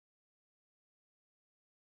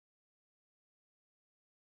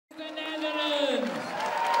the Netherlands.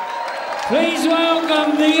 Please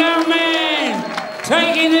welcome the young man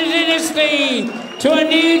taking the dynasty to a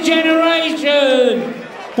new generation.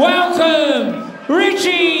 Welcome,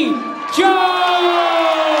 Richie George!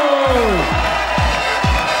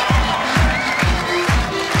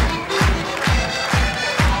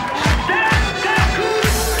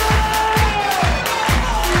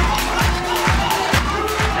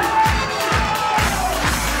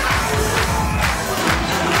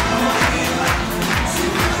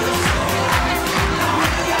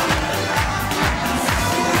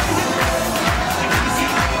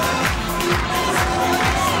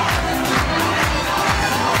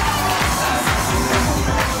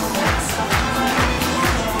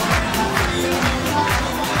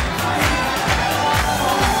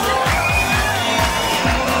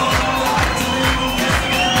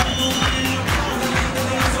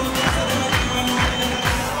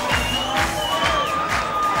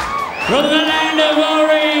 From the land of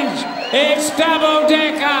orange, it's double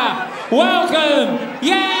Dekker. Welcome,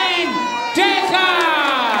 Dekker!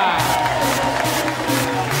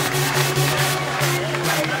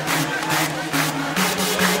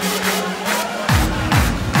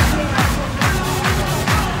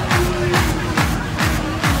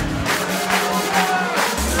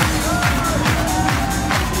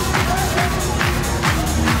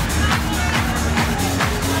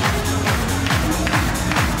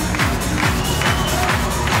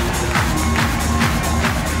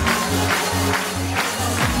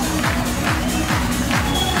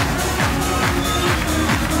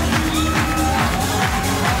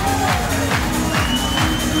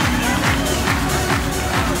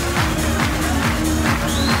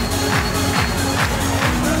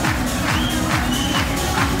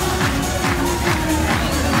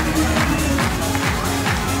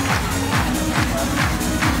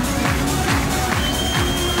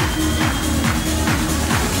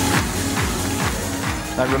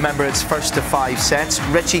 Remember, it's first to 5 sets.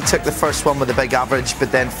 Richie took the first one with a big average,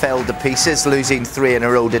 but then fell to pieces, losing 3 in a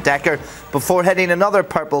row to Dekker, before hitting another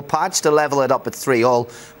purple patch to level it up at 3-all,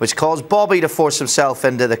 which caused Bobby to force himself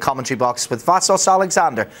into the commentary box with Vassos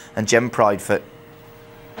Alexander and Jim Proudfoot.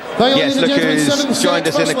 Yes, look who's joined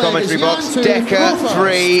us in the commentary box. Dekker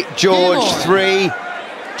 3, George 3.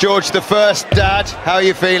 George the first, Dad, how are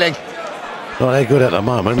you feeling? Not that good at the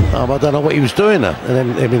moment. I don't know what he was doing there.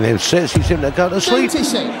 And then in them sets, he seemed to go to sleep.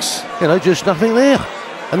 96. You know, just nothing there.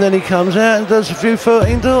 And then he comes out and does a few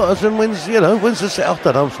 13 daughters and wins, you know, wins the set. I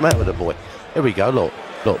don't know, I'm mad with the boy. Here we go,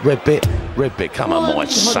 look, red bit, come on, my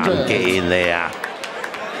son, get in there.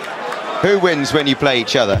 Who wins when you play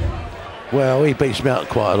each other? Well, he beats me out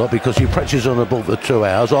quite a lot because he practices on the ball for 2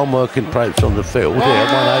 hours. I'm working practice on the field. Yeah,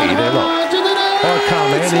 180 there, look. I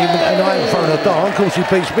come in and I ain't throwing a dart. Of course, he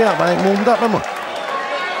beats me up. I ain't warmed up, am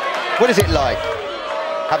I? What is it like,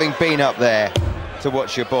 having been up there, to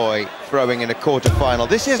watch your boy throwing in a quarter-final?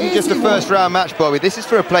 This isn't just a first-round match, Bobby. This is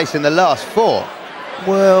for a place in the last 4.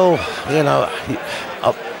 Well, you know,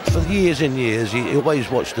 for years and years, he always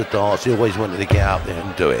watched the darts. He always wanted to get out there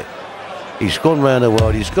and do it. He's gone round the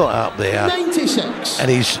world. He's got up there. 96. And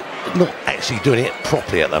he's not actually doing it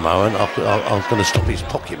properly at the moment. I'm going to stop his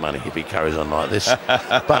pocket money if he carries on like this.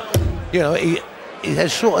 But, you know, he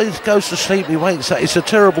has sort of, he goes to sleep, he wakes up. It's a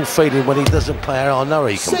terrible feeling when he doesn't play how I know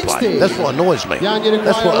he can 60. play. That's what annoys me.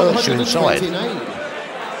 That's what hurts you inside.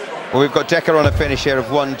 Well, we've got Dekker on a finish here of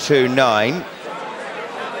 1-2-9.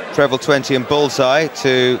 Treble 20 and bullseye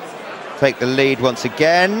to take the lead once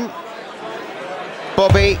again.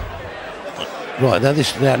 Bobby. Right, now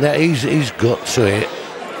he's got to it.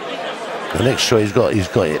 The next shot he's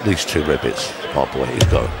got at least 2 red bits. My boy, he's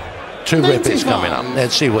got 2 red bits coming up.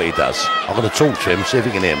 Let's see what he does. I'm going to talk to him, see if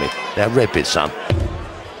he can hear me. Now, red bits, son.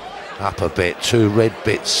 Up a bit, 2 red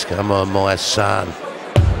bits. Come on, my son.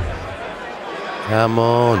 Come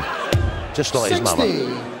on. Just like 60. His mother.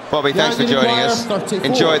 Bobby, thanks for joining us. 34.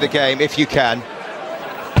 Enjoy the game if you can.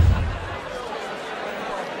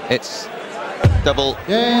 It's double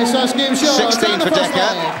 16 for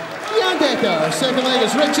Dekker. Dekker, second leg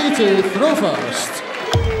is Richie to throw first.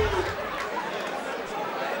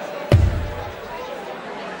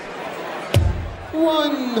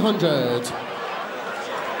 $100.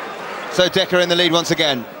 So Dekker in the lead once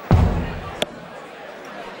again.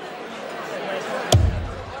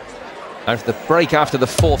 And the break after the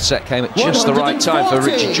 4th set came at just the right time for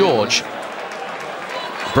Richie George.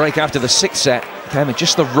 Break after the 6th set came at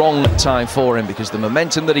just the wrong time for him because the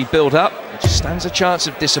momentum that he built up, which stands a chance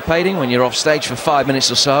of dissipating when you're off stage for 5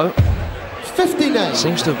 minutes or so. 59.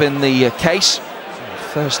 Seems to have been the case.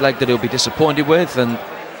 First leg that he'll be disappointed with, and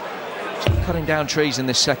not cutting down trees in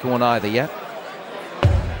this second one either yet.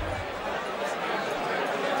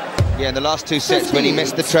 Yeah, in the last 2 sets when he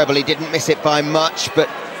missed the treble, he didn't miss it by much, but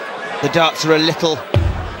the darts are a little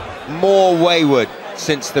more wayward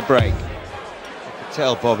since the break. You could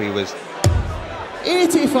tell Bobby was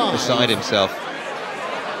 85. beside himself.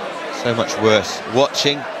 So much worse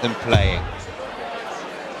watching than playing.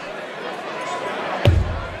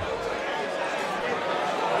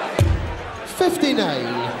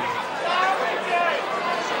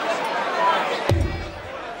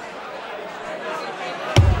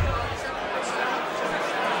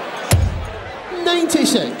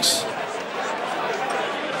 $96.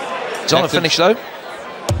 It's on a finish though.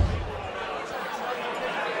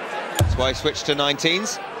 That's why he switched to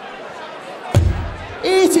 19s.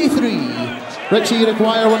 83. Richie, you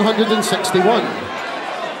require 161.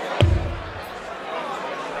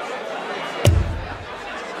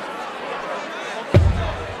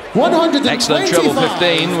 Excellent treble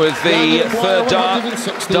 15 with the third dart.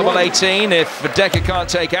 Double 18 if Dekker can't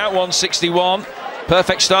take out. 161.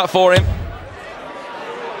 Perfect start for him.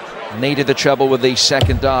 Needed the treble with the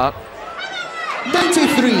second dart.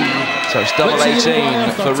 93. So it's double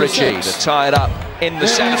 18 for Richie to tie it up in the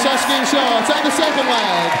second. Saskin shot in the second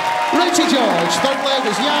leg. Richie George, third leg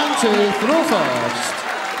is Jan to throw first.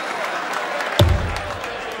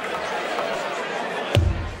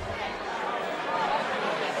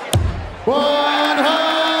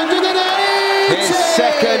 His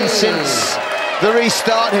second since the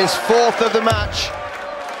restart, his fourth of the match.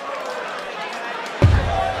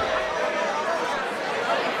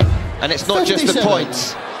 And it's not just the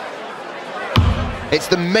points, it's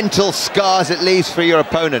the mental scars it leaves for your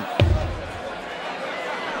opponent.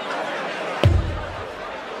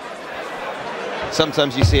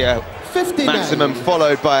 Sometimes you see a 59. maximum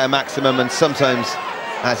followed by a maximum, and sometimes,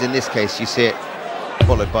 as in this case, you see it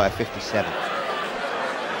followed by a 57.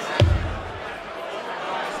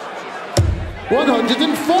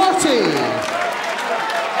 140.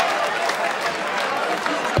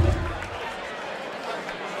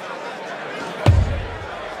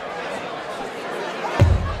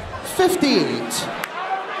 58.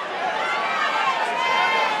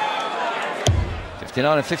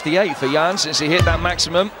 59 and 58 for Jan since he hit that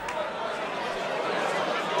maximum.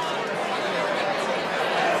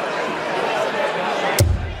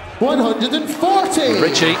 $140.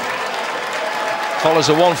 Richie follows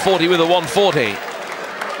a 140 with a 140.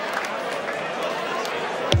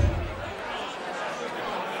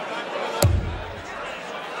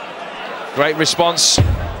 Great response.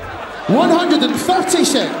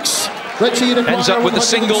 136. Richie ends up with the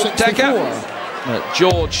single Dekker.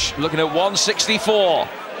 George looking at 164.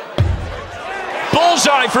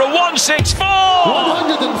 Bullseye for a 164.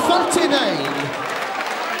 139.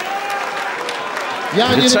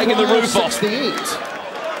 Jan taking the roof off. 68.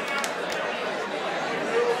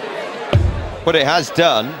 What it has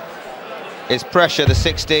done is pressure the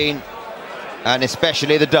 16 and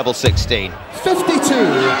especially the double 16. 52.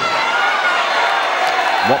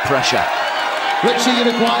 What pressure? Richie, you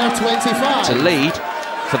require 25. To lead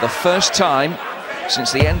for the first time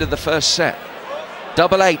since the end of the first set.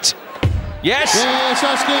 Double 8. Yes! Yes,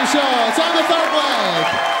 Saskin shot on the third leg.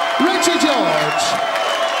 Richie George.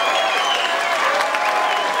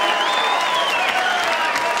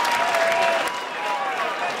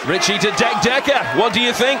 Richie to Dekker. What do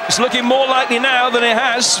you think? It's looking more likely now than it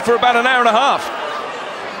has for about an hour and a half.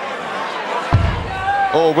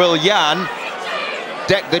 Or will Jan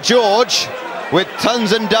deck the George with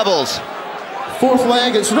tons and doubles? Fourth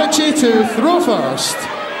leg, it's Richie to throw first.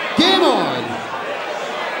 Game on.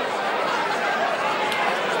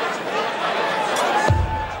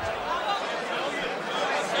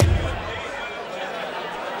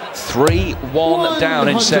 $3-1 down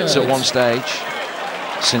in sets at one stage.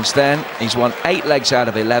 Since then, he's won 8 legs out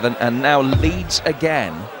of 11 and now leads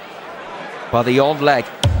again by the odd leg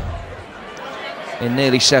in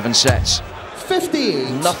nearly 7 sets.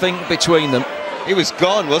 58. Nothing between them. He was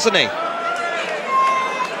gone, wasn't he?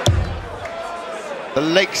 The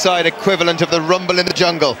lakeside equivalent of the rumble in the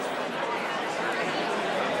jungle.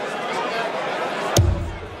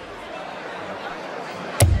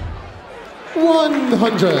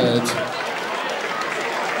 $100.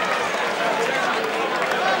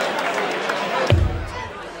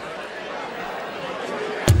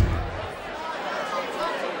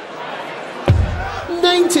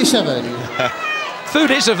 $97. Food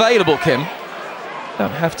is available, Kim.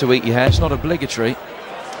 Don't have to eat your hair, it's not obligatory.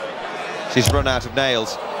 She's run out of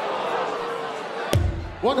nails.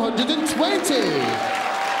 120.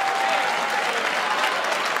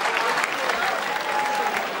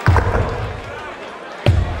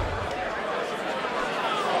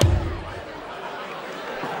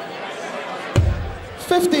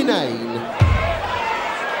 59.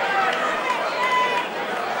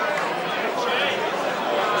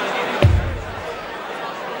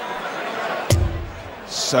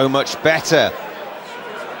 So much better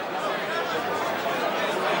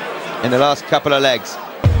in the last couple of legs.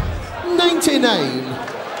 99.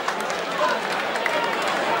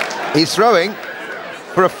 He's throwing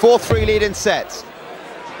for a 4-3 lead in sets.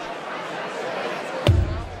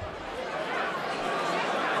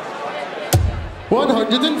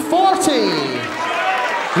 $140.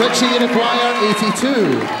 Richie and acquire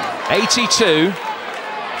 82. 82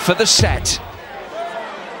 for the set.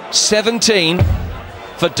 17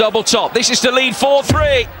 for double top. This is to lead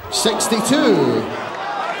 4-3. 62.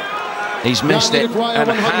 He's missed it.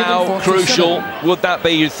 And how crucial would that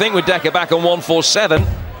be? You'd think with Dekker back on 147.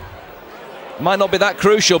 Might not be that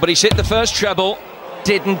crucial, but he's hit the first treble.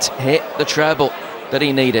 Didn't hit the treble that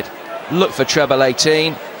he needed. Look for treble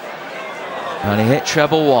 18. And he hit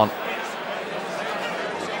treble 1.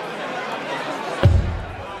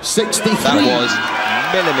 63. That was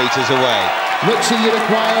millimetres away. Richie, you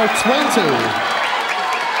require 20.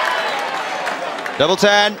 Double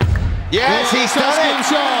 10. Yes, he's done it.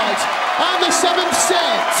 Shot. And the 7th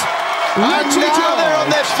set. And Richie now George. they're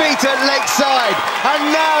on their feet at Lakeside.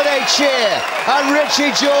 And now they cheer. And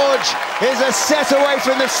Richie George is a set away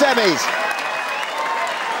from the semis.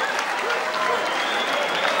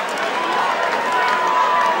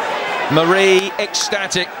 Marie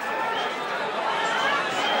ecstatic.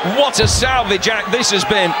 What a salvage act this has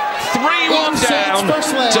been. 3-1 down to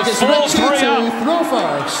 4-3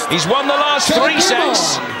 up. He's won the last 3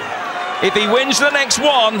 sets. If he wins the next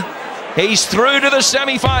one, he's through to the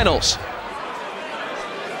semi-finals.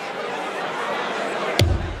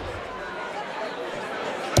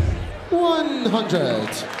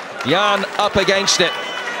 $100. Jan up against it.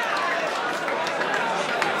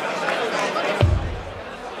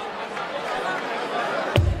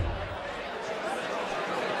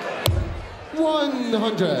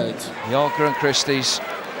 $100. Yolka and Christie's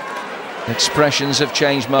expressions have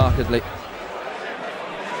changed markedly.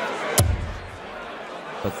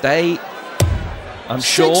 But they, I'm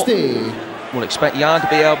sure, 60. will expect Jan to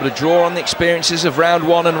be able to draw on the experiences of round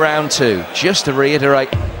 1 and round 2. Just to reiterate,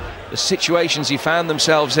 the situations he found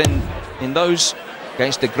themselves in those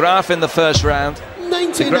against De Graaf in the first round.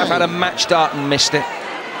 99. De Graaf had a match start and missed it.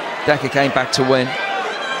 Dekker came back to win.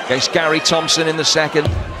 Against Gary Thompson in the second.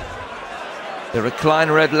 The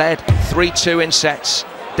recliner had led 3-2 in sets.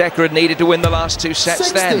 Dekker had needed to win the last 2 sets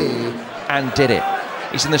 60. then, and did it.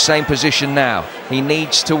 He's in the same position now. He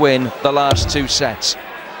needs to win the last 2 sets.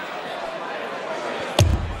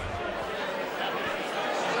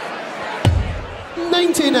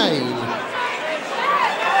 $99.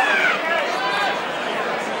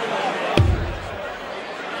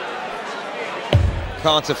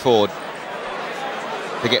 Can't afford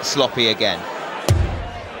to get sloppy again.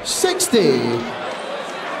 60.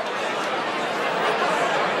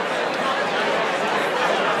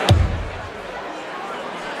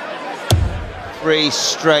 3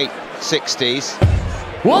 straight 60s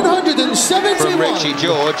 171. from Richie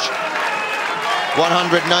George.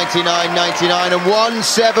 199.99 and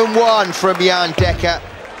 171 from Jan Dekker.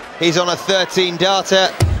 He's on a 13 darter.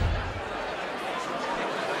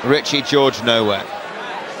 Richie George nowhere.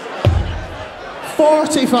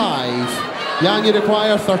 45. Jan, you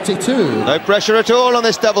require 32. No pressure at all on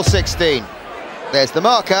this double 16. There's the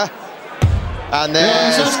marker. And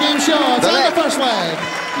there's First game shot the on leg. the first leg.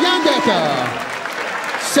 Jan Dekker.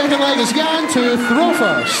 Second leg is Jan to throw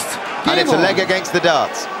first. And it's a Game leg on. against the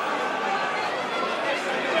darts.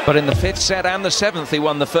 But in the 5th set and the 7th, he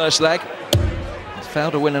won the first leg. He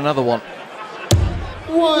failed to win another one.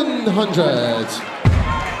 100.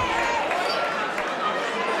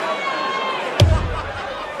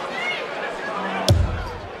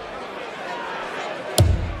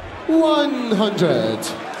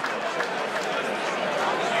 $100.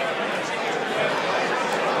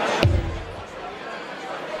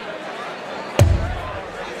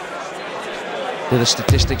 Do the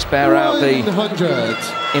statistics bear out the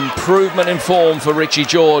 100. improvement in form for Richie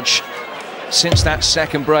George since that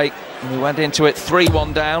second break? We went into it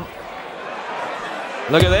 3-1 down.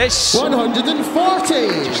 Look at this.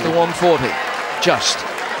 140. Just a 140. Just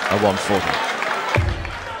a 140.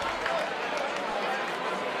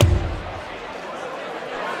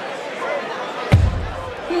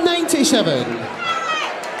 $97.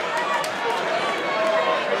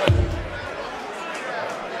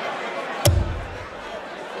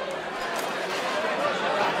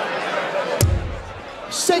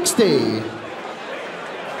 $60.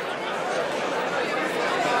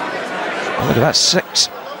 Look at that 6th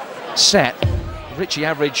set. Richie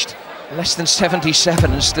averaged less than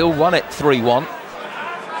 77 and still won it 3-1.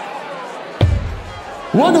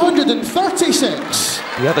 136.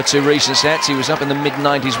 The other two recent sets, he was up in the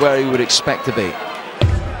mid-90s where he would expect to be.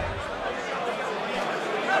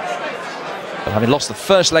 But having lost the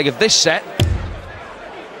first leg of this set,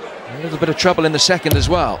 a little bit of trouble in the second as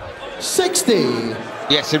well. 60.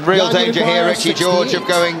 Yes, in real danger here, Richie George, of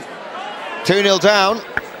going 2-0 down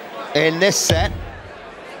in this set.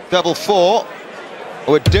 Double 4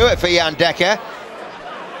 would do it for Jan Dekker.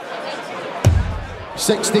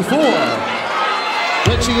 64.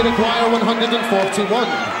 Richie, you require 141.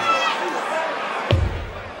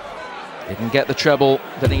 Didn't get the treble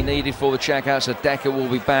that he needed for the checkout, so Dekker will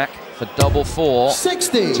be back for double 4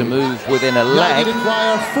 60. to move within a leg You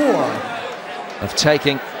require 4. of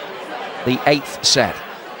taking the 8th set.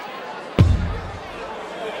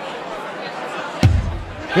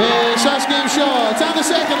 Yes, that's game shot and the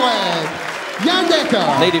second leg. Jan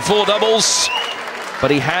Dekker. Needed 4 doubles, but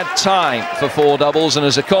he had time for 4 doubles, and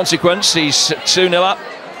as a consequence, he's 2-0 up.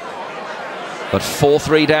 But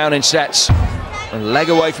 4-3 down in sets, a leg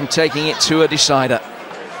away from taking it to a decider.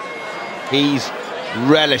 He's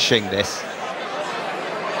relishing this.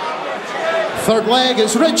 Third leg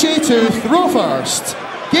is Richie to throw first.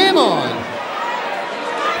 Game on.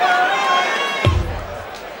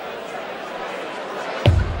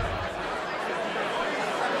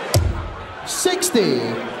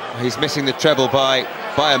 He's missing the treble by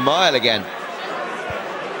a mile again.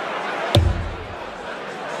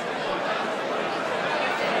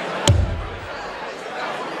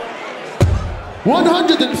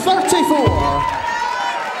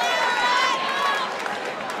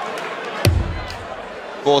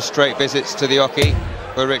 $134. 4 straight visits to the Oki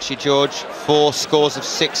for Richie George. 4 scores of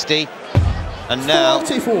 60, and now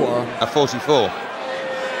 44. a 44.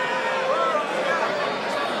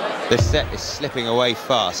 This set is slipping away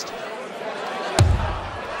fast.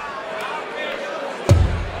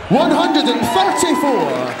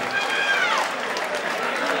 134.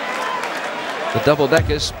 The double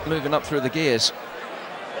deckers moving up through the gears.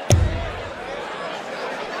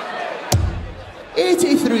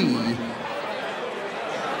 83.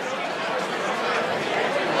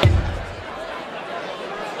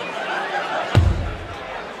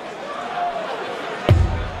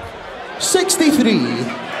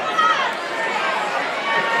 $63.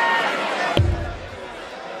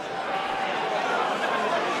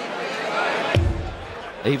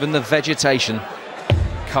 Even the vegetation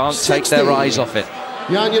can't take their eyes off it.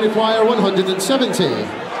 Jan, you require 170.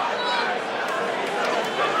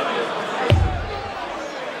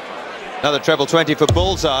 Another treble 20 for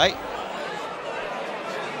Bullseye.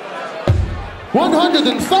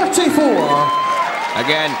 134.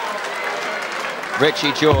 Again,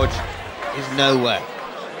 Richie George is nowhere.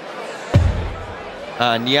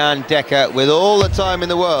 And Jan Dekker, with all the time in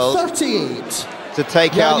the world, 38. to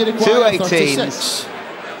take Jan, out you 2 require 18s. 36.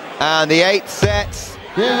 And the 8th set.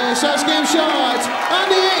 Yes, that's game shot.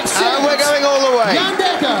 And the 8th set. And we're going all the way. Jan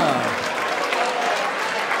Dekker.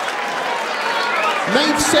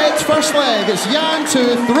 9th set, first leg is Jan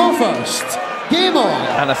to throw first. Game on.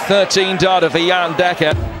 And a 13-darter for Jan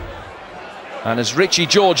Dekker. And as Richie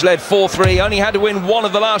George led 4-3, only had to win one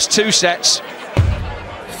of the last 2 sets.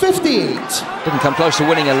 58. Didn't come close to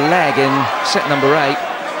winning a leg in set number 8.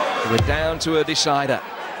 We're down to a decider.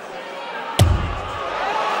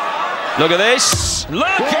 Look at this! Look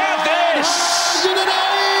at this!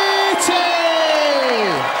 180!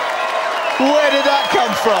 Where did that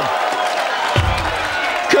come from?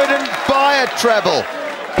 Couldn't buy a treble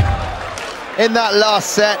in that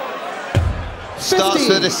last set. Starts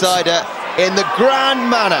the decider in the grand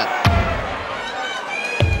manner.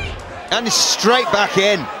 And it's straight back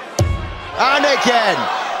in. And again.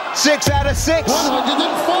 6 out of 6.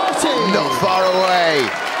 140. Not far away.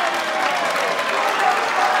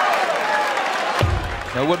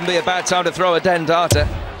 It wouldn't be a bad time to throw a den darter.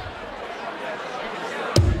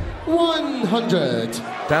 100.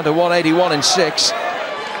 Down to 181 in 6.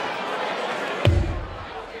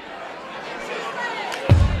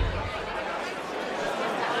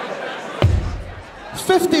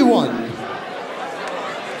 $51.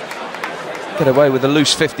 Get away with a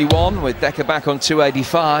loose 51 with Dekker back on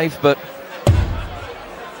 285, but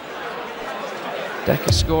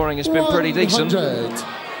Dekker's scoring has been pretty decent. 100.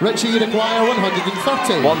 Richie, you require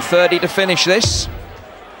 130. 130 to finish this.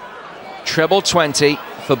 Treble 20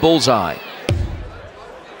 for Bullseye.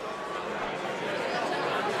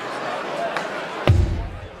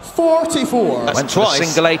 $44. That's Went twice. for a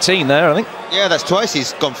single 18 there, I think. Yeah, that's twice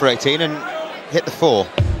he's gone for 18 and hit the 4.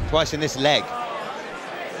 Twice in this leg.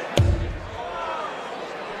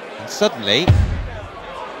 And suddenly,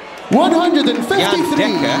 153.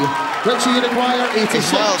 Dekker Richie, you require 86.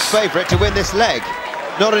 is Miles' favourite to win this leg.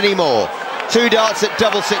 Not anymore. 2 darts at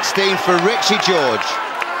double 16 for Richie George.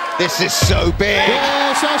 This is so big.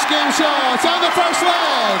 Yes, that's game shot on the first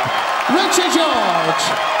leg. Richie George.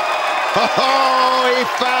 Oh, he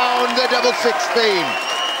found the double 16.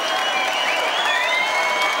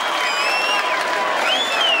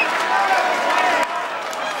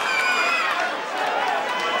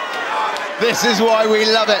 This is why we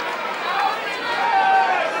love it.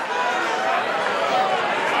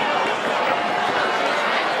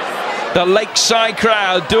 The Lakeside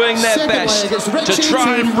crowd doing their best to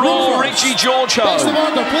try and roll Richie George home. Best of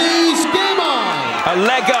order, please. Game on. A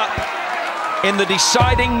leg up in the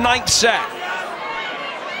deciding 9th set.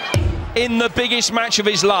 In the biggest match of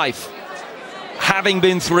his life, having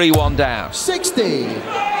been 3-1 down. 60.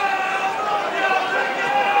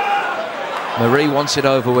 Marie wants it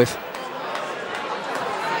over with.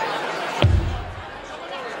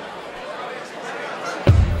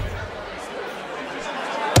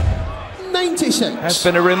 Has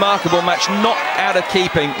been a remarkable match, not out of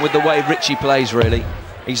keeping with the way Richie plays, really.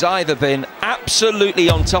 He's either been absolutely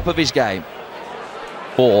on top of his game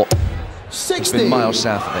or 60. He's been miles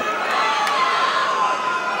south of it.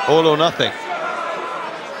 All or nothing.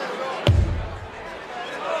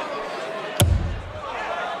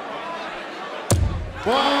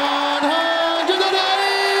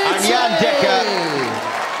 And Jan Dekker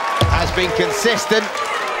has been consistent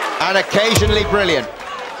and occasionally brilliant.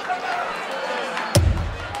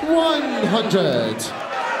 100.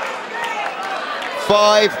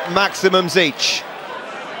 5 maximums each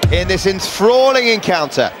in this enthralling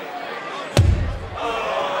encounter.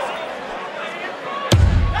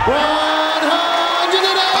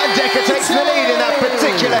 180. And Dekker takes the lead in that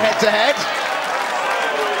particular head-to-head.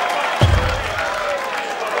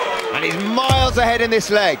 And he's miles ahead in this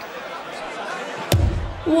leg.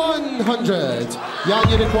 100. Jan,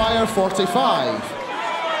 you require 45.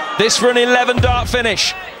 This for an 11-dart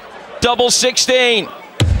finish. Double 16.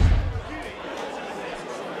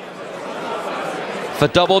 For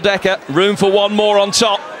double Dekker, room for one more on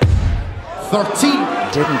top. 13.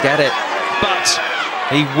 Didn't get it, but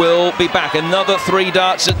he will be back. Another 3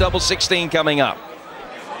 darts at double 16 coming up.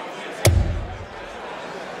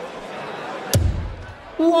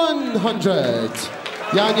 100.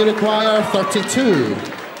 Jan, you require 32.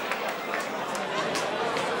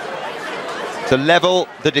 To level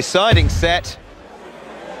the deciding set.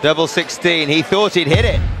 Double 16, he thought he'd hit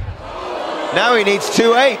it. Now he needs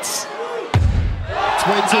 2 8s.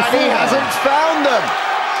 24. And he hasn't found them.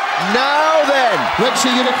 Now then. Richie,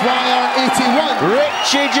 you require 81.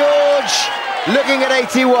 Richie George looking at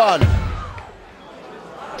 81.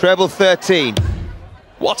 Treble 13.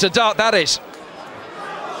 What a dart that is.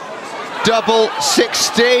 Double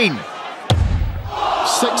 16.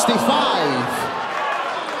 65.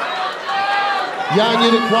 Jan,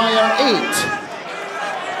 you require 8.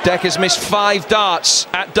 Dekker's missed 5 darts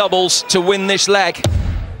at doubles to win this leg.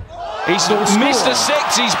 He's missed a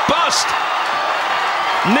 6, he's bust.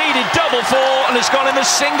 Needed double 4 and has gone in the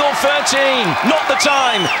single 13. Not the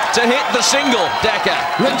time to hit the single, Dekker.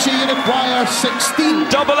 Richie, you require 16.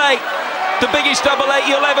 Double 8, the biggest double 8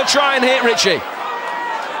 you'll ever try and hit, Richie.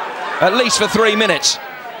 At least for 3 minutes.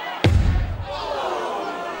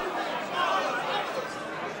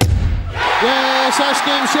 Yes, that's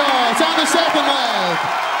game shot on the second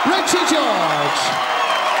leg. Richie George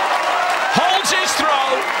holds his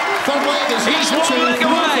throw. Third leg is He's 1 leg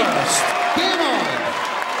away. Game on.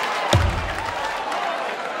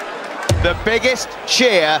 The biggest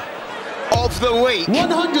cheer of the week.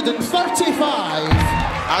 135.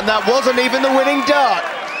 And that wasn't even the winning dart.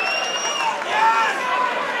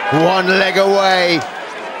 1 leg away.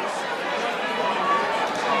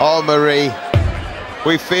 Oh, Marie,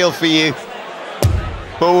 we feel for you,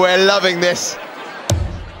 but we're loving this.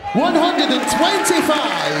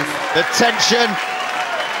 125. The tension.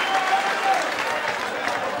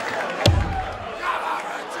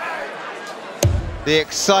 The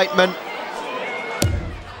excitement.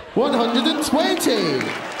 120.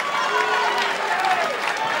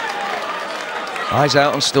 Eyes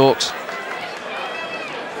out on Storks.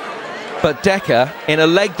 But Dekker, in a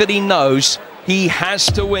leg that he knows he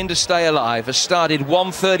has to win to stay alive, has started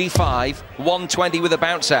 135, 120 with a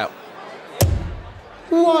bounce out.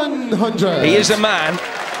 100. He is a man,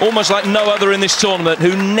 almost like no other in this tournament,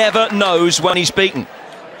 who never knows when he's beaten.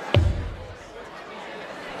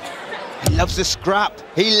 He loves the scrap.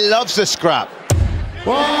 He loves the scrap.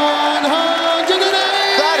 180.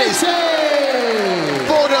 That is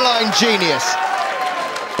borderline genius.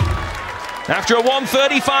 After a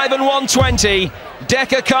 135 and 120,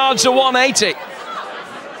 Dekker cards a 180.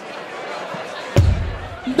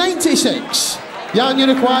 96. Jan, you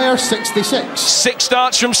require 66. 6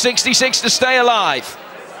 starts from 66 to stay alive.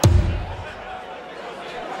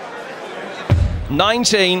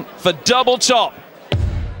 19 for double top.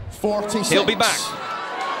 46. He'll be back.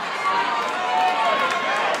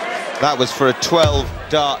 That was for a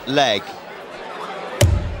 12-dart leg.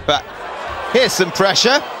 But here's some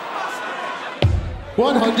pressure.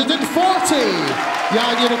 140.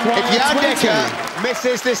 Jan, you require If Jan 20. Dekker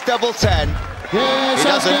misses this double 10, Yes, he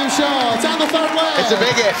that's doesn't. game shot. And the third leg. It's a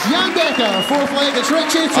big if. Jan Dekker, fourth leg. It's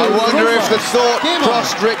Richie. I wonder if the thought Game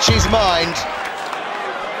crossed on. Richie's mind.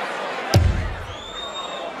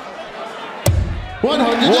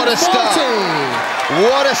 140. What a start.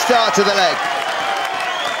 What a start to the leg.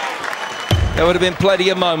 There would have been plenty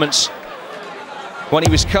of moments when he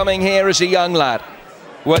was coming here as a young lad,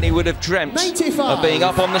 when he would have dreamt 95. of being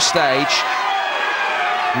up on the stage,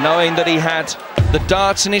 knowing that he had the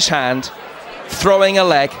darts in his hand, throwing a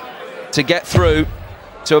leg to get through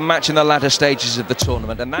to a match in the latter stages of the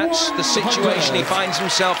tournament. And that's the situation he finds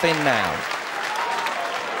himself in now.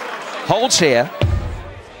 Holds here,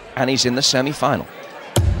 and he's in the semi-final.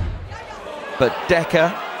 But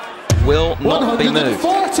Dekker will not be moved.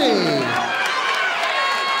 140.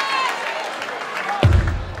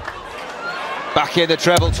 Back in the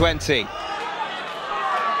treble 20.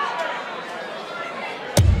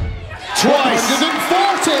 Twice. 140.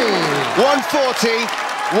 140,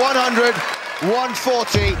 100,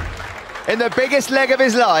 140 in the biggest leg of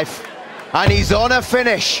his life, and he's on a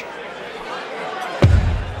finish.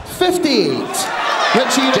 58.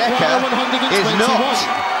 Richie Dekker is not.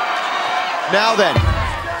 Now then,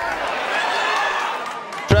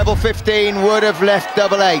 treble 15 would have left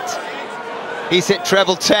double 8. He's hit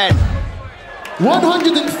treble 10.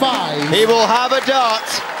 105. He will have a dart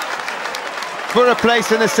for a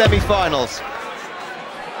place in the semi-finals.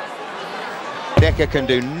 Dekker can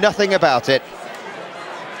do nothing about it.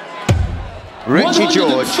 Richie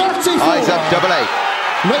George eyes up double 8.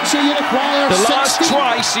 Richie, you require The last 60.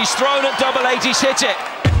 twice he's thrown at double 8, he's hit it.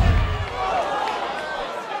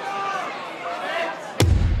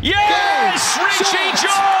 Yes! Richie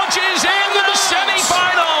George is in the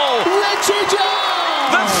semi-final! Richie George!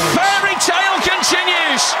 The fairy tale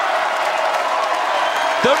continues!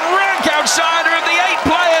 The rank outsider of the 8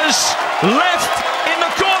 players left in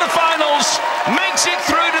the quarterfinals makes it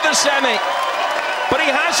through to the semi. But he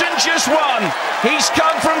hasn't just won, he's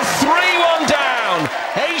come from 3-1 down.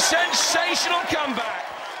 A sensational comeback.